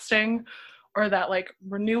casting or that like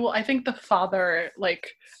renewal. I think the father like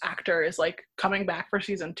actor is like coming back for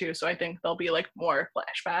season 2, so I think there'll be like more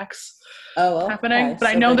flashbacks happening. But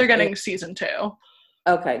I know they're getting season 2.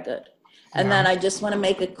 Okay, good. And then I just want to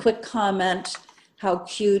make a quick comment. How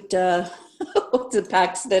cute to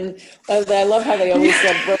Paxton. I love how they always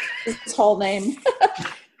said his whole name.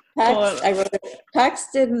 I wrote it,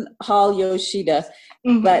 Paxton Hall Yoshida,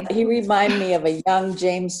 but he reminded me of a young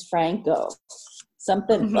James Franco.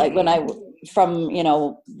 Something like when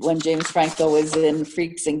James Franco was in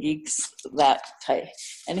Freaks and Geeks, that type.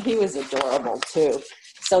 And he was adorable too.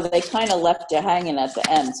 So they kind of left you hanging at the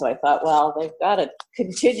end. So I thought, well, they've got to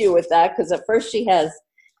continue with that, because at first she has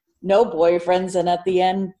no boyfriends, and at the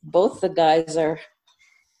end, both the guys are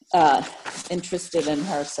interested in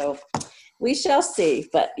her. So we shall see.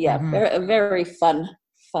 But yeah, a very fun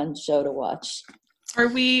show to watch. Are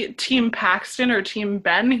we Team Paxton or Team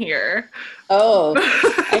Ben here?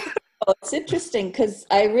 It's interesting, because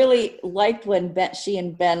I really liked when she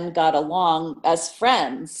and Ben got along as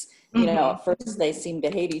friends. At first they seemed to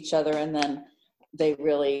hate each other, and then they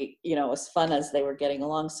really, it was fun as they were getting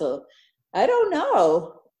along. So I don't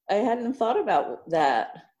know. I hadn't thought about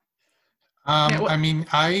that. I mean,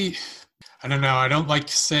 I don't know. I don't like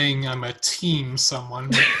saying I'm a team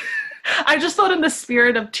someone. I just thought in the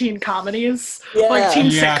spirit of teen comedies, like teen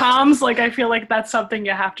sitcoms, like I feel like that's something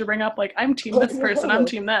you have to bring up. Like, I'm team this person, I'm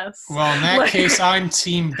team this. Well, in that case, I'm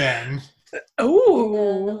team Ben.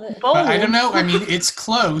 Oh, but I don't know. I mean, it's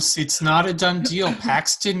close. It's not a done deal.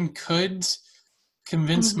 Paxton could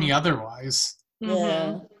convince me otherwise.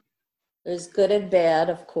 Yeah. There's good and bad,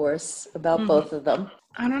 of course, about both of them.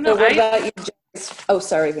 I don't know. So what about you, James? Oh,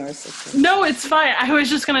 sorry, Marissa. No, it's fine. I was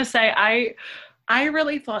just going to say, I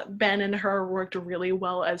really thought Ben and her worked really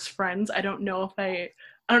well as friends. I don't know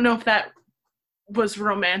if that was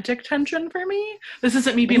romantic tension for me. This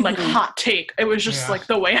isn't me being like hot take. It was just like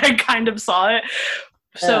the way I kind of saw it.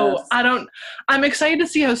 So I'm excited to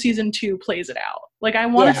see how season 2 plays it out. Like, I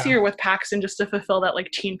want to see her with Paxton just to fulfill that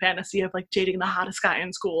like teen fantasy of like dating the hottest guy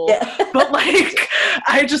in school. But like,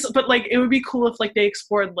 it would be cool if like they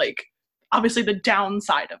explored like obviously the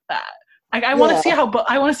downside of that. Like, I want to see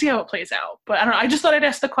how it plays out. But I don't know. I just thought I'd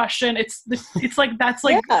ask the question. It's like that's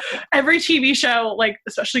like every TV show, like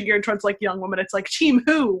especially geared towards like young women. It's like team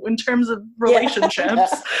who in terms of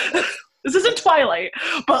relationships. This isn't Twilight,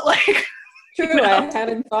 but like. True, I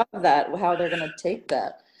hadn't thought of that. How they're going to take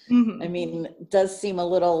that. I mean, it does seem a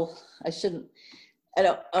little. I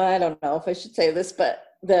don't know if I should say this, but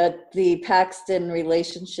the Paxton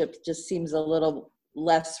relationship just seems a little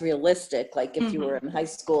less realistic. Like if you were in high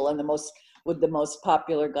school and the most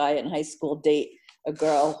popular guy in high school date a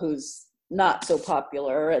girl who's not so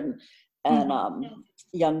popular and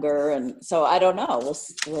younger, and so I don't know.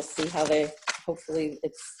 We'll see how they hopefully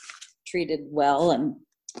it's treated well, and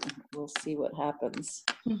we'll see what happens.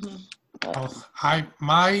 Mm-hmm. Well,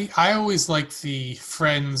 I always like the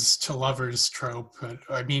friends to lovers trope, but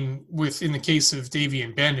I mean, in the case of Davy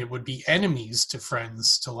and Ben, it would be enemies to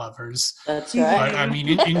friends to lovers. That's right. But I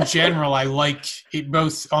mean, in general, I like it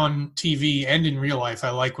both on TV and in real life.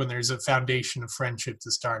 I like when there's a foundation of friendship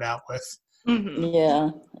to start out with. Mm-hmm.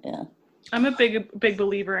 Yeah. I'm a big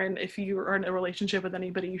believer in if you are in a relationship with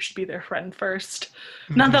anybody, you should be their friend first.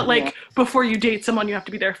 Mm-hmm. Not that before you date someone, you have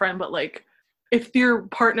to be their friend, but if your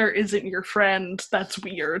partner isn't your friend, that's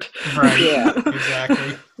weird. Right. Yeah.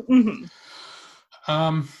 Exactly.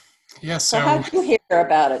 Mm-hmm. Yeah. So how did you hear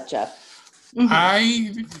about it, Jeff? Mm-hmm.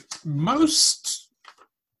 I most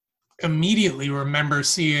immediately remember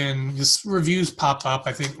seeing just reviews pop up.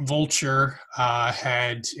 I think Vulture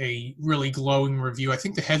had a really glowing review. I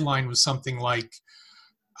think the headline was something like,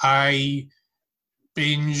 I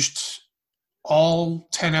binged all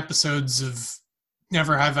 10 episodes of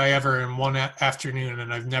Never Have I Ever in one afternoon,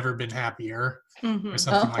 and I've never been happier, or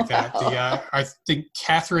something like that. I think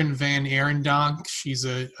Catherine Van Arendonk, she's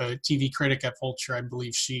a TV critic at Vulture. I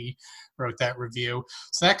believe she wrote that review.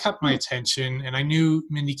 So that caught my attention, and I knew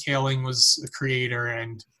Mindy Kaling was a creator,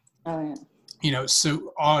 and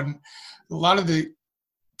so on a lot of the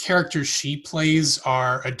characters she plays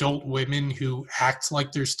are adult women who act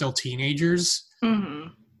like they're still teenagers. Mm-hmm.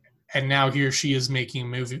 And now here she is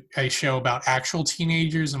making a show about actual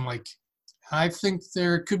teenagers. I'm like, I think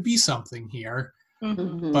there could be something here.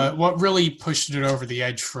 Mm-hmm. But what really pushed it over the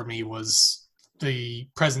edge for me was the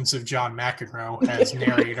presence of John McEnroe as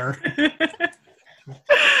narrator.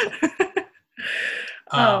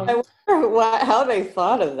 I wonder how they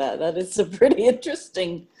thought of that. That is a pretty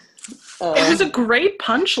interesting. It was a great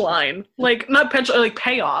punchline, not punchline,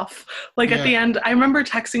 payoff. At the end, I remember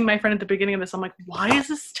texting my friend at the beginning of this. I'm like, why is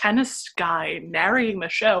this tennis guy narrating the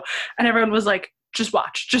show? And everyone was like, just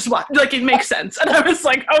watch. It makes sense. And I was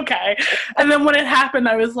like, okay. And then when it happened,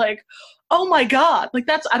 I was like, oh my God.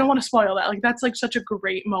 I don't want to spoil that. That's such a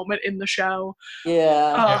great moment in the show.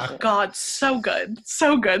 Yeah. Oh God, so good.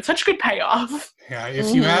 So good. Such good payoff. Yeah.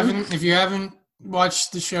 If you haven't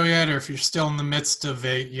watched the show yet, or if you're still in the midst of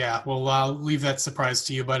it, I'll leave that surprise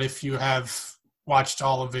to you. But if you have watched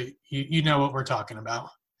all of it, you know what we're talking about.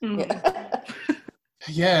 Mm-hmm.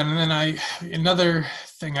 Yeah, and then another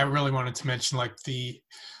thing I really wanted to mention, I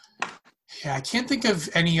can't think of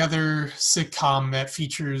any other sitcom that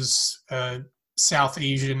features a South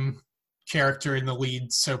Asian character in the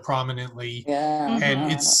lead so prominently. Yeah.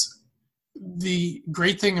 And it's the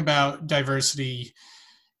great thing about diversity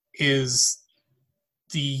is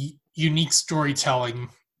the unique storytelling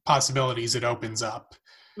possibilities it opens up.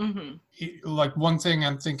 Mm-hmm. One thing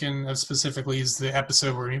I'm thinking of specifically is the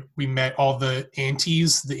episode where we met all the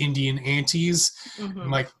aunties, the Indian aunties.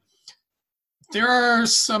 Mm-hmm. And there are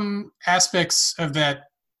some aspects of that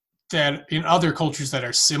in other cultures that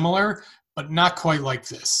are similar, but not quite like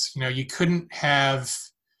this. You couldn't have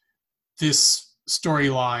this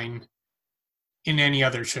storyline in any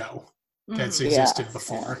other show that's existed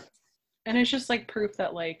before. And it's just proof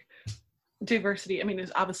that diversity,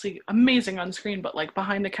 is obviously amazing on screen, but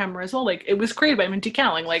behind the camera as well. It was created by Mindy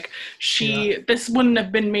Kaling. This wouldn't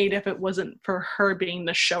have been made if it wasn't for her being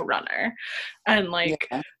the showrunner. And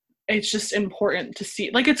it's just important to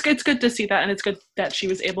see. It's good to see that, and it's good that she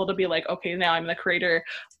was able to be okay, now I'm the creator.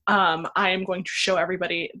 I am going to show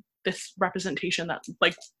everybody this representation that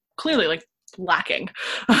clearly lacking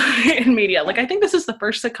in media. I think this is the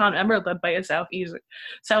first sitcom ever led by a South Asian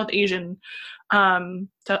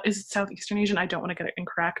is it Southeastern Asian? I don't want to get it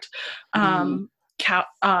incorrect.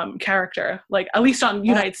 Character, at least on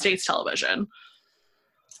United States television.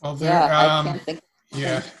 Well, I can't think.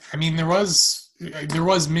 Yeah, there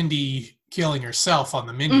was Mindy Kaling herself on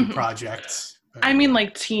the Mindy Project. But,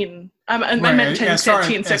 teen. I meant teen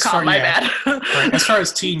sitcom. My bad. Right. As far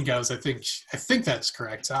as teen goes, I think that's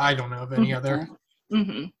correct. I don't know of any other.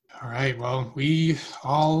 Mm-hmm. All right. Well,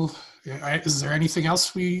 is there anything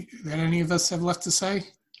else that any of us have left to say?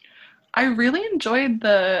 I really enjoyed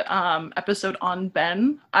the episode on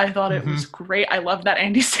Ben. I thought it was great. I love that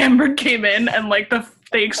Andy Samberg came in and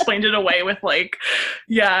they explained it away with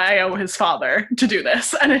I owe his father to do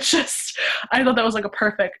this. And it's just, I thought that was a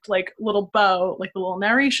perfect little bow, the little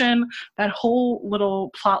narration, that whole little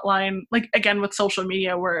plot line, again with social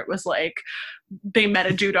media where it was they met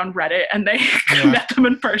a dude on Reddit and they met them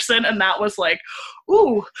in person, and that was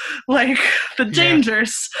ooh, the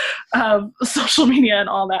dangers of social media and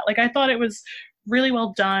all that. I thought it was really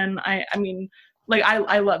well done. I mean, like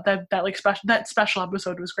I love that like special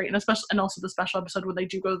episode was great, and also the special episode when they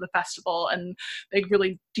do go to the festival and they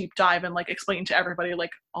really deep dive and like explain to everybody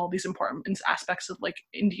like all these important aspects of like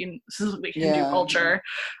Indian, specifically Hindu culture,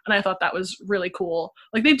 and I thought that was really cool.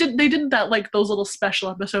 Like they did that, like those little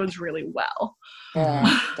special episodes really well.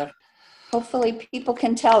 Yeah. Hopefully people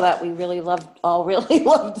can tell that we really loved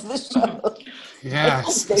the show. Yeah,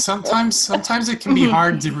 sometimes it can be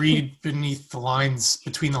hard to read between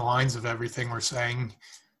the lines of everything we're saying.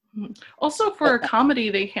 Also, for a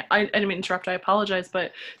comedy, I didn't mean to interrupt, I apologize,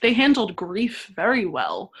 but they handled grief very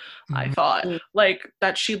well, I thought. Like,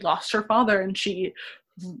 that she lost her father and she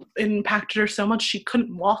impacted her so much she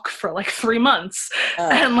couldn't walk for like 3 months.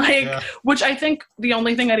 And like, which I think the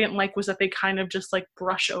only thing I didn't like was that they kind of just like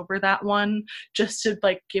brush over that one just to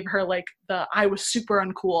like give her like the I was super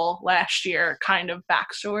uncool last year kind of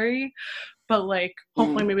backstory. But like,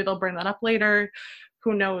 hopefully maybe they'll bring that up later.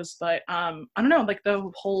 Who knows? But I don't know, like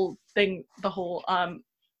the whole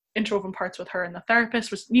interwoven parts with her and the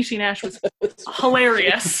therapist was Niecy Nash was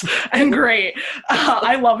hilarious and great.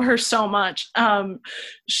 I love her so much.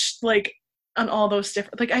 Like on all those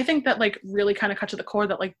different, like I think that like really kind of cut to the core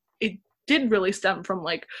that like it did really stem from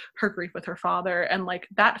like her grief with her father, and like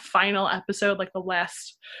that final episode, like the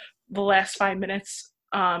last 5 minutes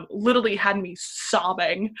literally had me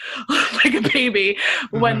sobbing like a baby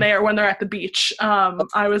when they're at the beach.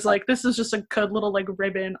 I was like, this is just a good little like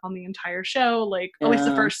ribbon on the entire show, like at least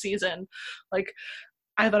the first season. Like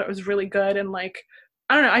I thought it was really good, and like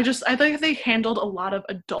I don't know, I think they handled a lot of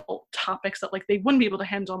adult topics that like they wouldn't be able to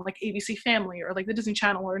handle on like ABC Family or like the Disney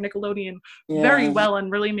Channel or Nickelodeon very well,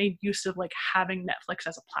 and really made use of like having Netflix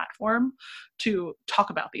as a platform to talk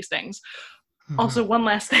about these things. Also, one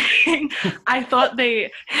last thing, I thought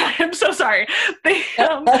I'm so sorry. They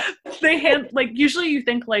had, like, usually you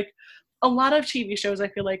think, like, a lot of TV shows, I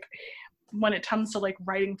feel like, when it comes to, like,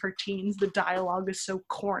 writing for teens, the dialogue is so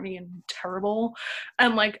corny and terrible.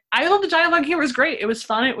 And, like, I thought the dialogue here was great. It was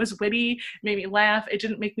fun. It was witty. It made me laugh. It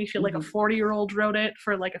didn't make me feel like a 40-year-old wrote it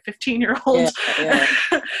for, like, a 15-year-old.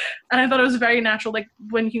 And I thought it was very natural. Like,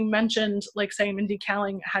 when you mentioned, like, say, Mindy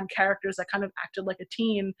Kaling had characters that kind of acted like a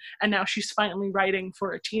teen, and now she's finally writing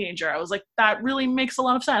for a teenager, I was like, that really makes a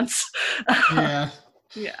lot of sense. Yeah.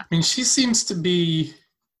 I mean, she seems to be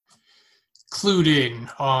clued in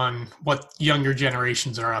on what younger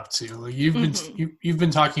generations are up to. Like you've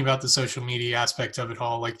been talking about the social media aspect of it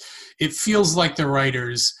all. Like it feels like the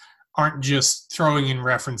writers aren't just throwing in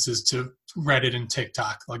references to Reddit and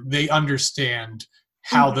TikTok. Like they understand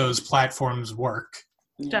how those platforms work.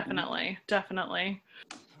 Definitely. All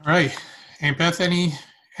right. Aunt Beth, any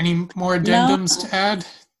more addendums to add?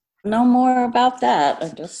 No more about that. I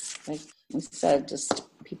just, like we said, just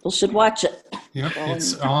people should watch it. Yep,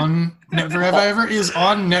 it's on Never Have I Ever is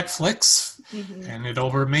on Netflix, and it'll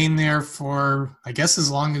remain there for, I guess, as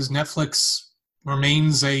long as Netflix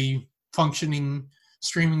remains a functioning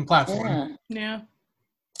streaming platform. Yeah.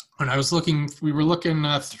 When I was we were looking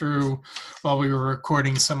through while we were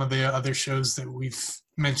recording some of the other shows that we've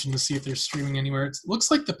mentioned to see if they're streaming anywhere. It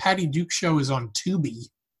looks like the Patty Duke Show is on Tubi.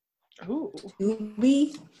 Ooh.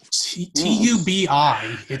 Tubi? Tubi.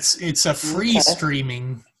 It's a free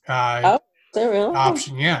streaming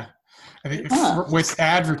option, yeah. I think with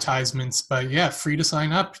advertisements, but yeah, free to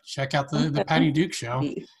sign up. Check out the Patty Duke Show.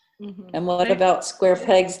 And what about Square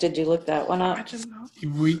Pegs? Did you look that one up? I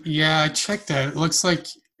checked that. It looks like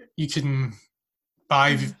you can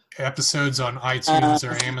buy episodes on iTunes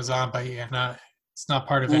or Amazon, but it's not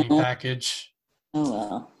part of any package.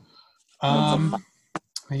 Oh well.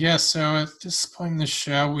 Yeah, so at this point in the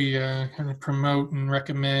show, we kind of promote and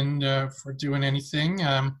recommend if we're doing anything.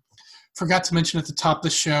 Forgot to mention at the top of the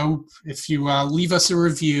show, if you leave us a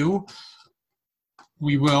review,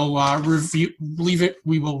 we will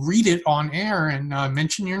we will read it on air and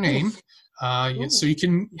mention your name. So you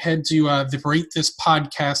can head to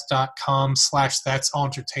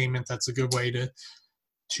thebratethispodcast.com/that'sentertainment. That's a good way to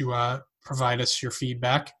provide us your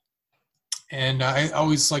feedback. And I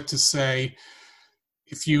always like to say,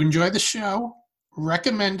 if you enjoy the show,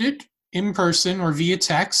 recommend it in person or via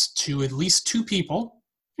text to at least 2 people.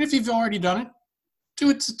 And if you've already done it, do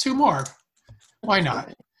it to 2 more. Why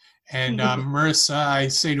not? And Marissa, I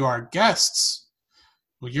say to our guests,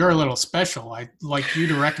 well, you're a little special. I'd like you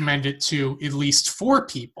to recommend it to at least 4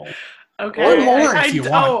 people. Okay. Or more if you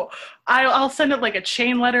want. I'll send it like a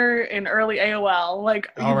chain letter in early AOL.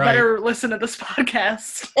 Like, you better listen to this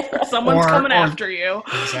podcast or someone's coming after you.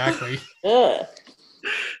 Exactly.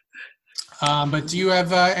 But do you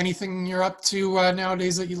have anything you're up to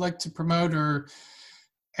nowadays that you'd like to promote or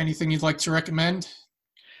anything you'd like to recommend?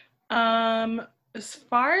 As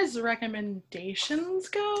far as recommendations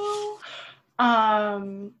go,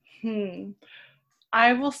 um,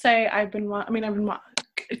 I will say I've been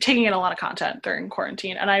taking in a lot of content during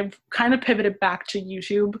quarantine, and I've kind of pivoted back to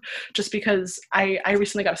YouTube just because I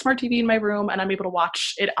recently got a smart TV in my room, and I'm able to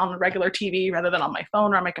watch it on the regular TV rather than on my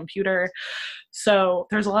phone or on my computer. So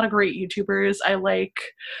there's a lot of great YouTubers I like,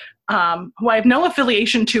 who I have no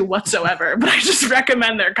affiliation to whatsoever, but I just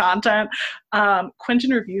recommend their content.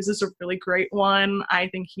 Quentin Reviews is a really great one. I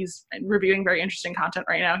think he's reviewing very interesting content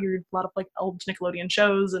right now. He reviewed a lot of like old Nickelodeon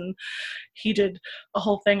shows, and he did a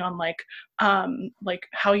whole thing on like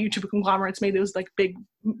how YouTube conglomerates made those like big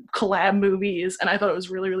collab movies, and I thought it was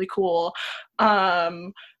really, really cool.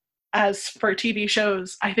 As for TV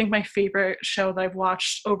shows, I think my favorite show that I've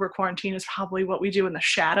watched over quarantine is probably What We Do in the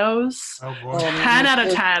Shadows. Oh boy. 10 out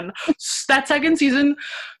of 10. That second season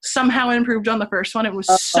somehow improved on the first one. It was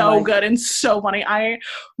so good and so funny.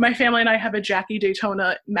 My family and I have a Jackie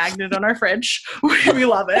Daytona magnet on our fridge. We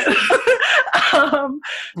love it.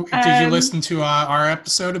 Did you listen to our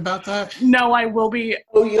episode about that? No, I will be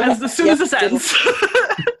as soon as this ends.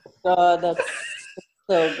 God, that's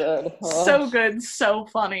so good. Oh. So good, so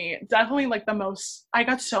funny. Definitely like the most, I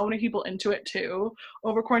got so many people into it too.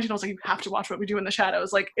 Over quarantine, I was like, you have to watch What We Do in the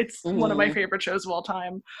Shadows. Like, it's one of my favorite shows of all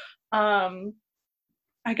time. I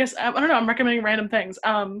guess, I don't know, I'm recommending random things.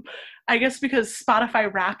 I guess because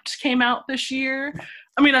Spotify Wrapped came out this year.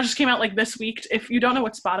 I mean, it just came out like this week. If you don't know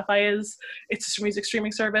what Spotify is, it's a music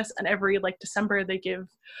streaming service, and every like December they give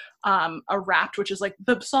a Wrapped, which is like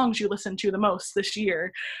the songs you listen to the most this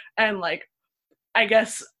year. And like, I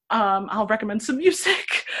guess I'll recommend some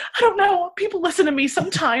music. I don't know. People listen to me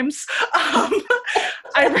sometimes.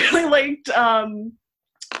 I really liked,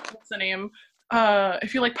 what's the name?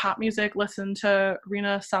 If you like pop music, listen to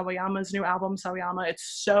Rina Sawayama's new album, Sawayama.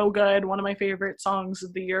 It's so good. One of my favorite songs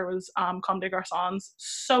of the year was Comme des Garçons.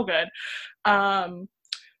 So good. I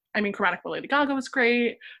mean, Chromatic by Lady Gaga was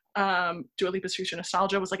great. Dua Lipa's Future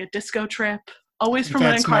Nostalgia was like a disco trip. Always from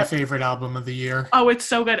That's my favorite album of the year. Oh, it's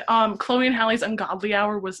so good. Chloe and Halle's Ungodly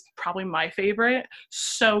Hour was probably my favorite.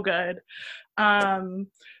 So good.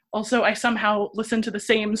 Also, I somehow listened to the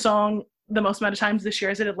same song the most amount of times this year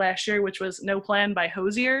as I did last year, which was No Plan by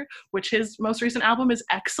Hozier, which his most recent album is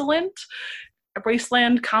excellent.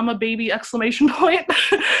 Wasteland, comma, baby, exclamation point.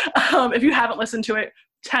 If you haven't listened to it,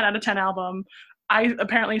 10 out of 10 album. I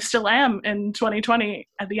apparently still am in 2020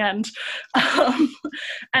 at the end.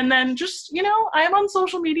 And then just, you know, I'm on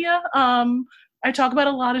social media. I talk about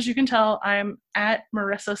a lot, as you can tell. I'm at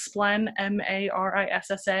Marissa Splen,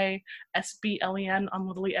 MarissasSblen on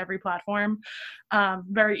literally every platform.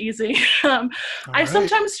 Very easy. I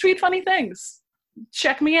sometimes tweet funny things.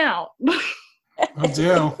 Check me out. Will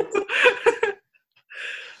do.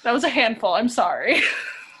 That was a handful. I'm sorry.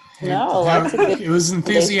 No, that's a good. It was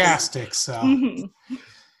enthusiastic. So,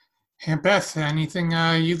 Aunt Beth, anything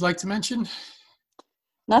you'd like to mention?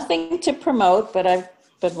 Nothing to promote, but I've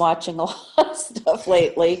been watching a lot of stuff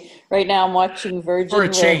lately. Right now, I'm watching Virgin For a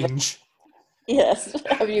River. change. Yes.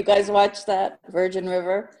 Have you guys watched that Virgin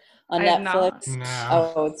River on Netflix?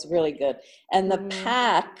 No. Oh, it's really good. And The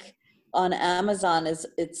Pack on Amazon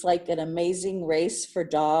it's like an amazing race for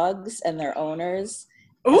dogs and their owners.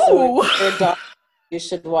 Ooh. So if you're a dog, you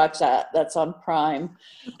should watch that. That's on Prime.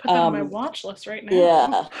 Put that on my watch list right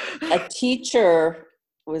now. Yeah. A Teacher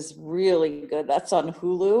was really good. That's on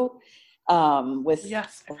Hulu. With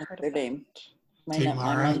yes, I've heard her of name. Kate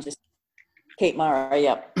Mara. Kate Mara.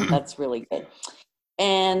 Yep, that's really good.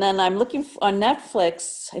 And then I'm looking on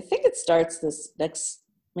Netflix. I think it starts this next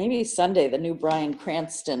maybe Sunday. The new Bryan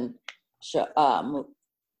Cranston show,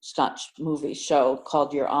 movie show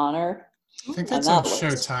called Your Honor. I think that's on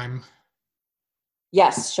Showtime.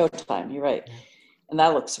 Yes, Showtime. You're right, and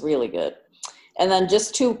that looks really good. And then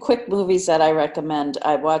just two quick movies that I recommend.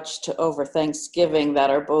 I watched over Thanksgiving that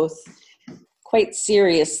are both quite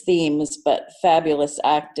serious themes, but fabulous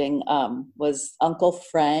acting. Was Uncle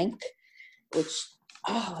Frank, which,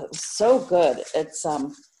 it was so good. It's,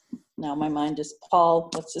 now my mind is Paul,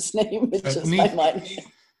 what's his name? It's just my mind.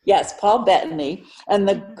 Yes, Paul Bettany. And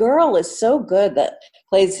the girl is so good that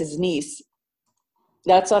plays his niece.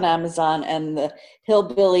 That's on Amazon. And the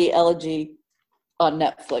Hillbilly Elegy on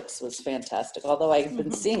Netflix was fantastic. Although I've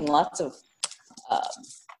been seeing lots of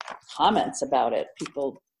comments about it,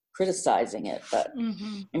 people criticizing it. But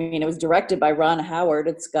I mean, it was directed by Ron Howard.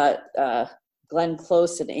 It's got Glenn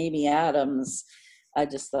Close and Amy Adams. I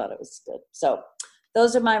just thought it was good. So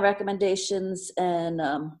those are my recommendations, and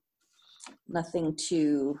nothing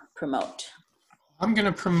to promote. I'm going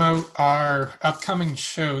to promote our upcoming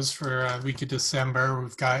shows for week of December.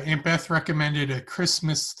 We've got Aunt Beth recommended a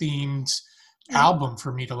Christmas-themed album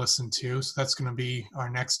for me to listen to. So that's going to be our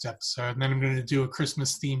next episode. And then I'm going to do a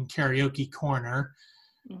Christmas themed karaoke corner.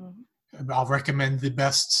 Mm-hmm. I'll recommend the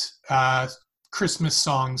best Christmas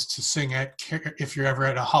songs to sing at if you're ever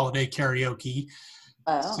at a holiday karaoke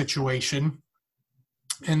situation.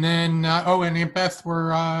 And then, and Aunt Beth,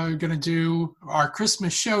 we're going to do our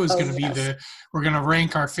Christmas show is going to be we're going to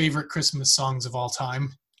rank our favorite Christmas songs of all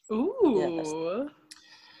time. Ooh. Yes.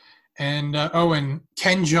 And, and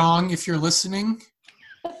Ken Jeong, if you're listening,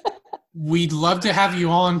 we'd love to have you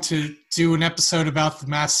on to do an episode about The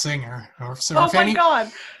Masked Singer.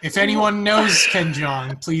 God. If anyone knows Ken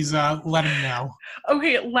Jeong, please let him know.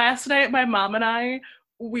 Okay, last night my mom and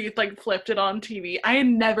we flipped it on TV. I had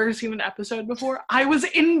never seen an episode before. I was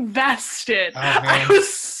invested. Oh, man. I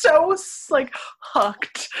was so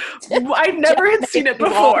hooked. I never had seen it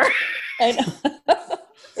before. I know.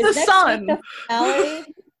 The sun.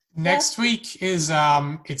 Next week is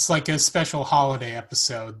it's like a special holiday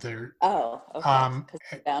episode. There. Oh,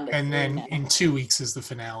 okay. And then in 2 weeks is the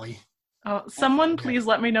finale. Oh, someone please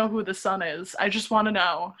let me know who the son is. I just want to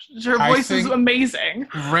know. Her voice is amazing.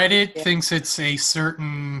 Reddit thinks it's a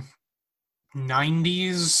certain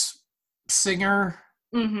 90s singer.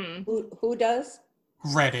 Mm-hmm. Who does?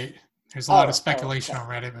 Reddit. There's a lot of speculation on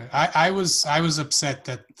Reddit. But I was upset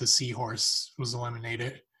that the seahorse was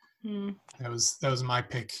eliminated. Mm. That was my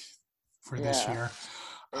pick for this year.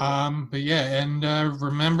 But yeah, and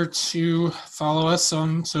remember to follow us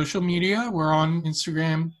on social media. We're on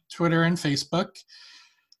Instagram, Twitter, and Facebook.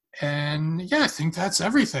 And yeah, I think that's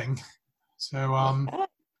everything. So I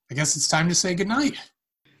guess it's time to say goodnight.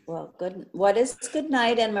 Well, good. What is good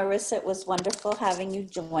night? And Marissa, it was wonderful having you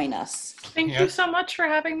join us. Thank you so much for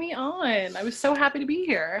having me on. I was so happy to be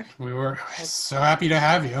here. We were so happy to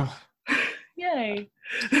have you. Yay.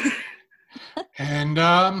 And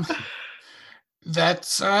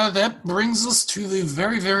that brings us to the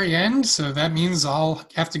very, very end. So that means I'll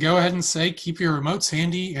have to go ahead and say, keep your remotes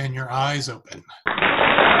handy and your eyes open.